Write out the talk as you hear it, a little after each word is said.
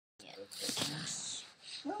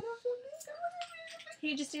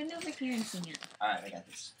Here, just stand over here and sing it. Alright, I got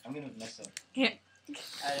this. I'm gonna mess up. Yeah.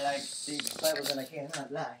 I like the Bible that I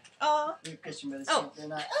cannot lie. Oh. You're a Christian brother, Oh. they're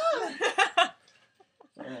not.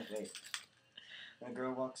 Wait. When a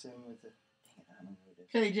girl walks in with a... Dang it, I don't know who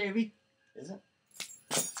it is. KJV. Is it?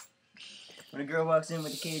 When a girl walks in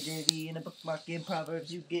with a KJV and a bookmark in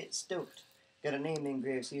Proverbs, you get stoked. Got a name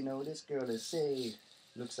engraved so you know this girl is saved.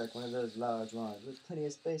 Looks like one of those large ones with plenty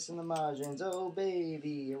of space in the margins. Oh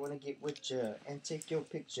baby, I wanna get with ya and take your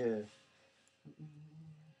picture.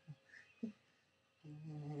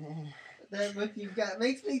 That book you got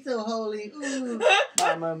makes me so holy. Ooh.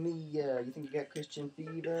 Mamma mia, you think you got Christian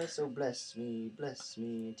fever? So bless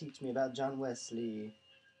me, teach me about John Wesley.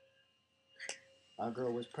 Our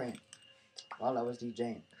girl was praying while I was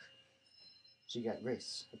DJing. She got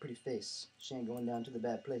grace, a pretty face. She ain't going down to the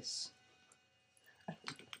bad place.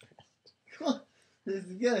 This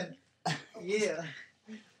is good. Yeah.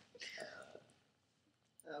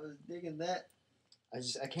 I was digging that.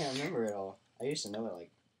 I can't remember it all. I used to know it,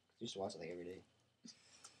 like, I used to watch it like every day.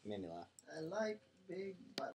 It made me laugh. I like big